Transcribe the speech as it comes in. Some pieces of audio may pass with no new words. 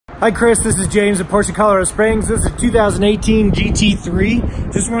Hi Chris, this is James at Porsche Colorado Springs. This is a 2018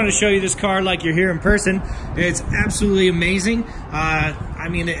 GT3. Just wanted to show you this car like you're here in person. It's absolutely amazing. I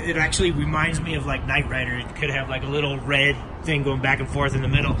mean, it actually reminds me of like Knight Rider. It could have like a little red thing going back and forth in the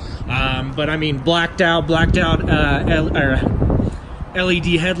middle. But I mean, blacked out LED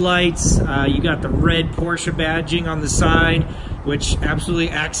headlights. You got the red Porsche badging on the side, which absolutely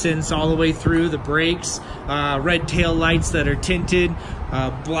accents all the way through the brakes. Red tail lights that are tinted.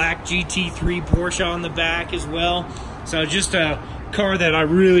 Black GT3 Porsche on the back as well. So just a car that I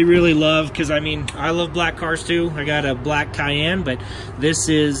really love, because I mean, I love black cars too. I got a black Cayenne, but this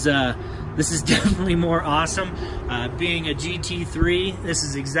is definitely more awesome. Being a GT3, this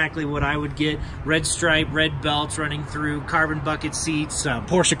is exactly what I would get. Red stripe, red belts running through, carbon bucket seats,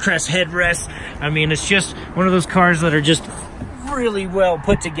 Porsche Crest headrest. I mean, it's just one of those cars that are just really well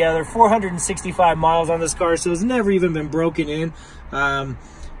put together. 465 miles on this car, so it's never even been broken in.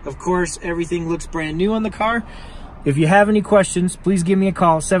 Of course, everything looks brand new on the car. If you have any questions, please give me a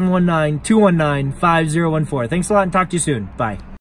call, 719-219-5014. Thanks a lot and talk to you soon. Bye.